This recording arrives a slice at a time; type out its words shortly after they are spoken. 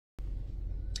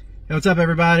Hey, what's up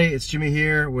everybody? It's Jimmy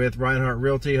here with Reinhardt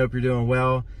Realty. Hope you're doing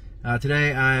well.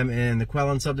 Today I am in the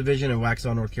Quellin Subdivision in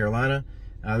Waxhaw, North Carolina.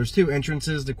 There's two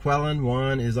entrances to Quellin.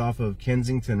 One is off of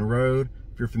Kensington Road.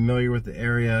 If you're familiar with the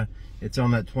area, it's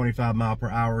on that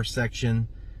 25-mile-per-hour section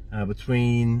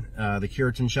between the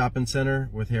Curitan Shopping Center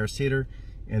with Harris Teeter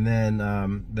and then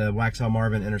the Waxhaw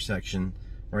Marvin intersection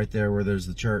right there where there's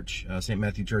the church, St.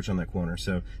 Matthew Church on that corner.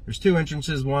 So there's two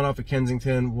entrances, one off of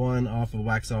Kensington, one off of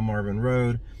Waxhaw Marvin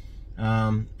Road.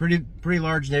 Pretty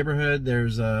large neighborhood.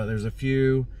 There's a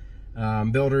few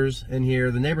builders in here.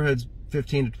 The neighborhood's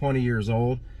 15 to 20 years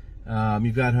old.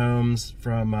 You've got homes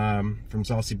from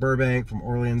Saucy Burbank, from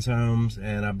Orleans Homes,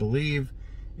 and I believe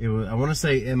it was, I want to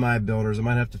say MI Builders. I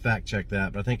might have to fact check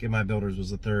that, but I think MI Builders was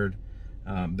the third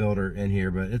builder in here.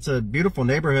 But it's a beautiful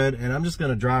neighborhood, and I'm just going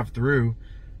to drive through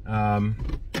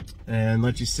and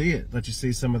let you see it. Let you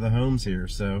see some of the homes here.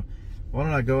 So why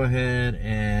don't I go ahead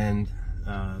and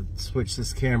switch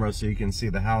this camera so you can see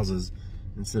the houses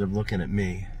instead of looking at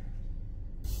me.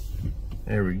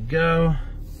 There we go.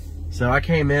 So I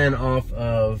came in off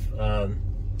of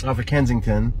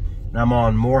Kensington, and I'm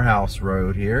on Morehouse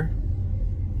Road here.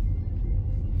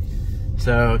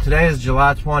 So today is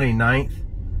July 29th.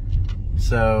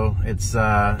 So it's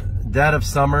dead of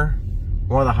summer,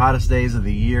 one of the hottest days of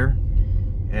the year,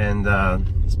 and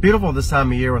it's beautiful this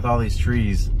time of year with all these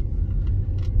trees.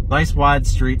 Nice wide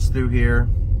streets through here.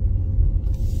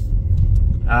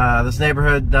 This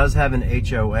neighborhood does have an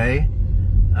HOA.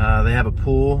 They have a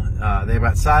pool. They've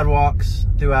got sidewalks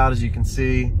throughout, as you can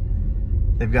see.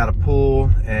 They've got a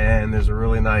pool, and there's a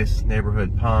really nice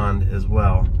neighborhood pond as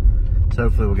well. So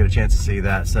hopefully we'll get a chance to see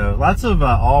that. So lots of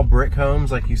all brick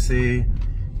homes like you see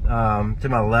to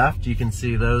my left. You can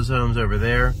see those homes over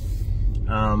there.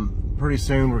 Pretty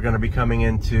soon we're going to be coming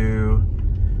into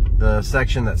the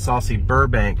section that Saucy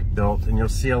Burbank built, and you'll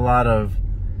see a lot of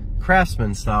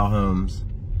craftsman style homes.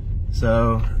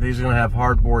 So these are going to have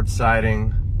hardboard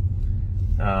siding,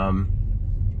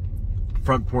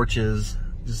 front porches.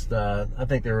 Just I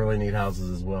think they're really neat houses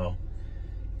as well.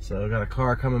 So I've got a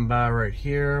car coming by right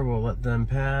here. We'll let them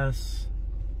pass.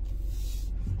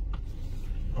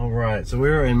 All right, so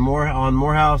we're on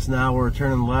Morehouse now. We're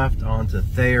turning left onto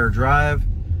Thayer Drive.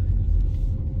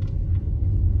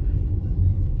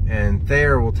 And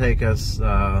Thayer will take us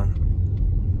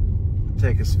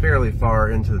fairly far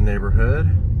into the neighborhood.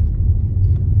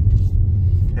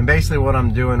 And basically what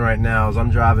I'm doing right now is I'm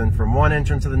driving from one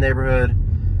entrance of the neighborhood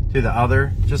to the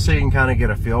other, just so you can kind of get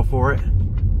a feel for it.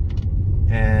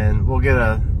 And we'll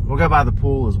go by the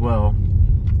pool as well.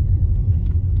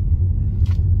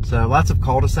 So lots of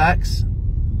cul-de-sacs.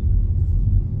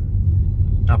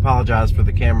 I apologize for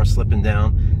the camera slipping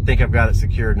down. I think I've got it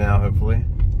secured now, hopefully.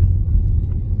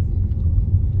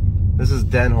 This is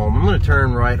Denholm. I'm going to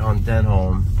turn right on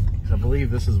Denholm, because I believe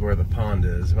this is where the pond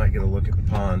is. You might get a look at the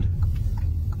pond.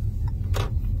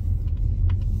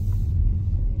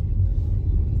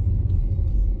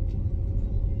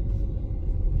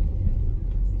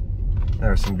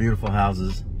 There are some beautiful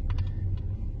houses.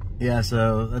 Yeah,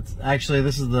 so that's actually,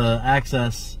 this is the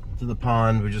access to the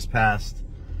pond we just passed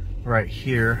right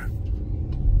here.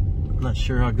 I'm not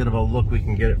sure how good of a look we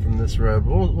can get it from this road,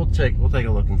 but we'll take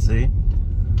a look and see.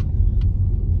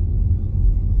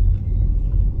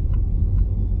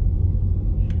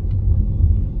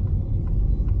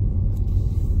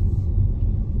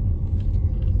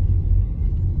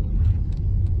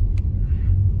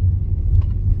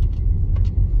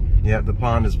 Yeah, the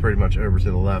pond is pretty much over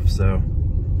to the left. So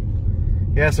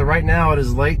yeah, so right now it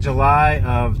is late July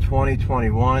of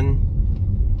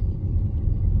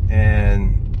 2021,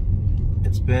 and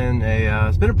it's been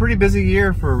a pretty busy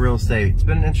year for real estate. It's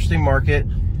been an interesting market.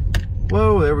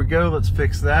 Whoa, there we go. Let's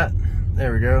fix that.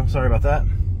 There we go. Sorry about that.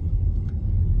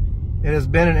 It has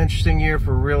been an interesting year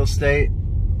for real estate.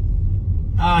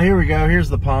 Here we go. Here's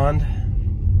the pond.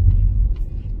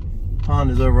 Pond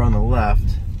is over on the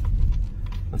left.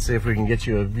 Let's see if we can get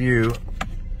you a view.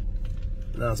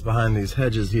 Now it's behind these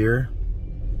hedges here.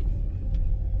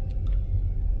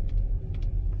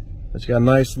 But you got a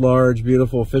nice, large,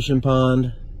 beautiful fishing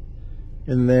pond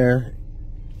in there.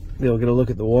 You'll get a look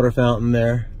at the water fountain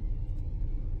there.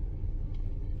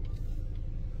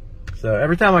 So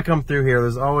every time I come through here,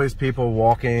 there's always people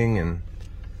walking and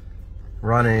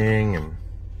running and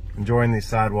enjoying these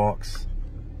sidewalks.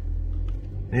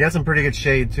 And you got some pretty good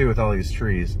shade too with all these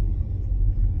trees.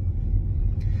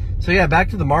 So yeah, back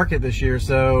to the market this year.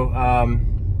 So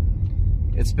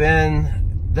it's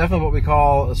been definitely what we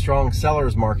call a strong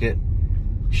seller's market.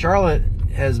 Charlotte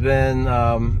has been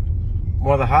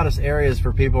one of the hottest areas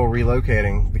for people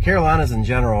relocating. The Carolinas in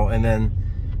general, and then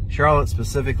Charlotte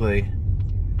specifically.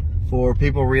 for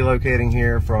people relocating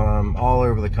here from all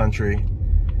over the country.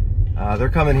 They're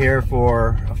coming here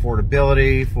for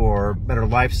affordability, for better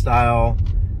lifestyle,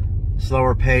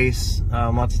 slower pace.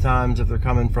 Lots of times if they're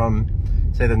coming from,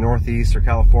 say, the Northeast or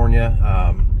California,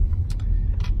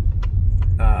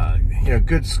 you know,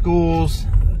 good schools,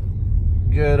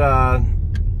 good,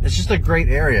 it's just a great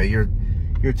area. You're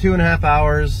 2.5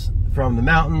 hours from the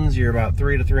mountains. You're about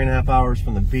 3 to 3.5 hours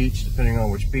from the beach, depending on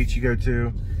which beach you go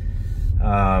to.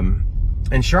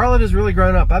 And Charlotte has really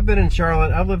grown up. I've been in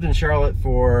Charlotte. I've lived in Charlotte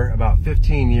for about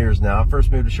 15 years now. I first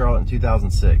moved to Charlotte in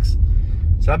 2006.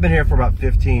 So I've been here for about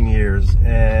 15 years,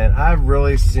 and I've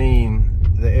really seen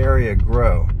the area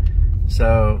grow.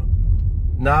 So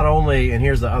not only, and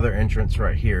here's the other entrance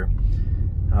right here.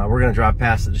 We're gonna drive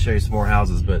past it to show you some more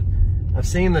houses, but I've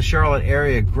seen the Charlotte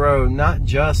area grow, not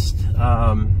just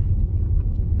the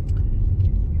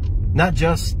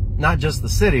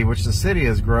city, which the city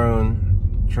has grown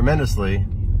tremendously,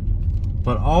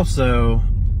 but also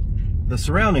the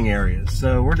surrounding areas.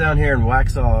 So we're down here in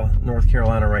Waxhaw, North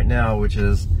Carolina right now, which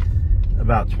is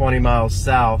about 20 miles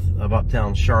south of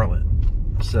uptown Charlotte.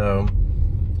 So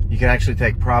you can actually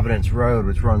take Providence Road,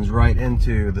 which runs right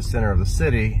into the center of the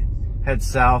city, head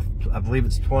south, I believe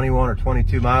it's 21 or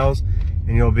 22 miles,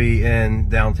 and you'll be in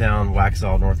downtown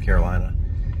Waxhaw, North Carolina.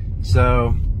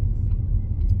 So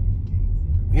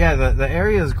yeah, the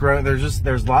area is growing.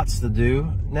 There's lots to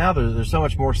do now. There's so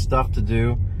much more stuff to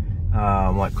do,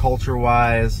 like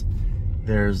culture-wise.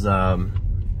 There's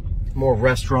more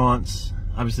restaurants.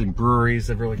 Obviously, breweries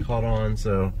have really caught on,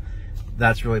 so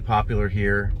that's really popular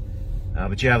here.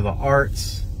 But you have the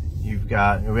arts. We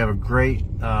have a great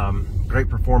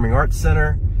performing arts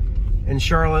center in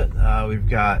Charlotte. We've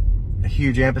got a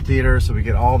huge amphitheater, so we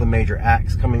get all the major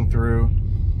acts coming through.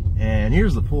 And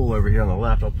here's the pool over here on the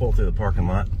left. I'll pull through the parking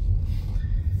lot.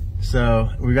 So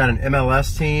we've got an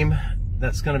MLS team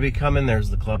that's going to be coming.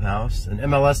 There's the clubhouse. An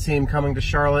MLS team coming to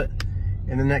Charlotte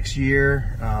in the next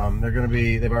year.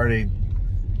 They've already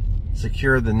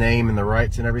secured the name and the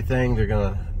rights and everything. They're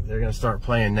gonna start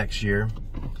playing next year.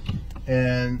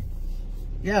 And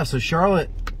yeah, so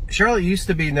Charlotte used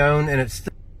to be known, and it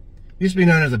used to be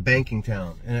known as a banking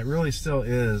town, and it really still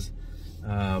is.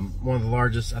 One of the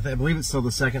largest, I believe it's still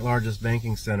the second largest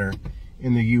banking center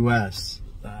in the U.S.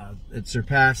 It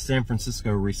surpassed San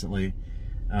Francisco recently,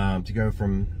 to go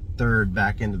from third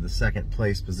back into the second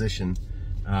place position,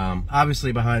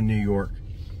 obviously behind New York.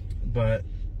 But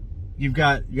you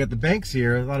got the banks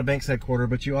here, a lot of banks headquartered,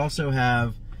 but you also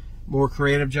have more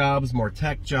creative jobs, more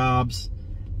tech jobs.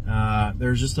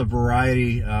 There's just a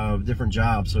variety of different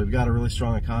jobs, so we've got a really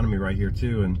strong economy right here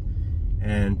too.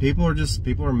 And people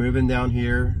are moving down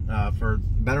here for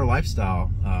better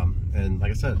lifestyle, and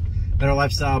like I said, better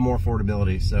lifestyle, more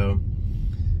affordability. So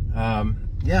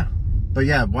yeah, but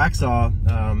yeah, Waxhaw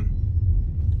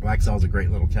is a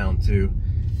great little town too,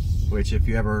 which if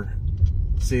you ever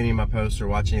see any of my posts or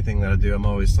watch anything that I do, I'm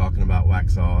always talking about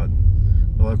Waxhaw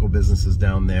and the local businesses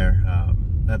down there.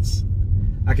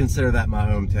 I consider that my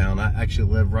hometown. I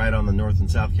actually live right on the North and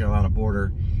South Carolina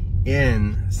border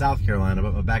in South Carolina,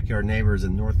 but my backyard neighbor is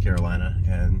in North Carolina,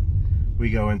 and we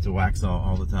go into Waxhaw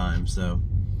all the time. So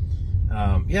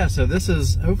yeah, so this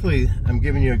is, hopefully I'm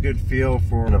giving you a good feel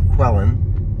for Quellin,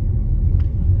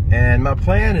 and my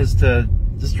plan is to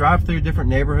just drive through different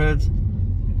neighborhoods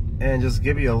and just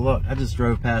give you a look. I just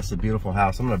drove past a beautiful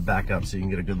house. I'm gonna back up so you can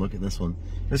get a good look at this one.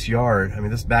 This yard, I mean,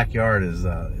 this backyard is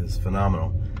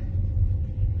phenomenal,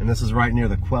 and this is right near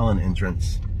the Quellin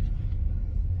entrance.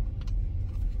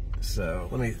 So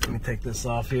let me take this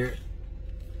off here.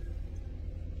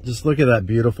 Just look at that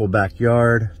beautiful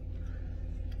backyard.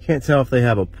 Can't tell if they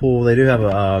have a pool. They do have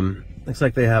a looks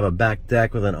like they have a back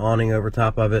deck with an awning over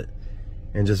top of it,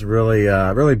 and just really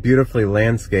really beautifully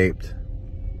landscaped.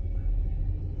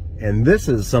 And this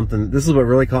is what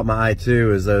really caught my eye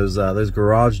too, is those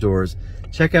garage doors.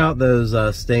 Check out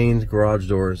those stained garage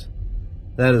doors.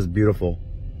 That is beautiful.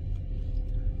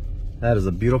 That is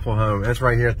a beautiful home. That's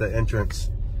right here at the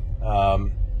entrance.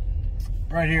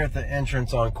 Right here at the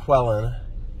entrance on Quellin.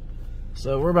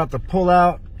 So we're about to pull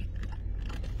out.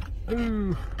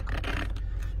 Ooh,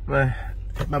 my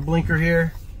blinker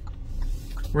here.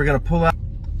 We're gonna pull out.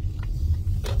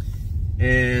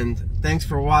 And thanks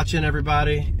for watching,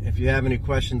 everybody. If you have any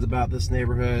questions about this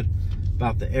neighborhood,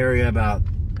 about the area, about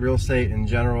real estate in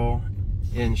general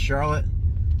in Charlotte,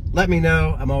 let me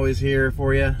know. I'm always here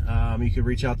for you. You can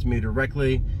reach out to me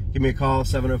directly. Give me a call,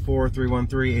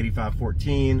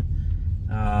 704-313-8514.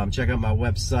 Check out my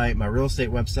website. My real estate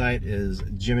website is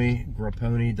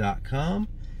jimmygrappone.com,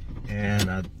 and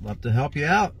I'd love to help you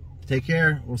out. Take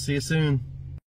care. We'll see you soon.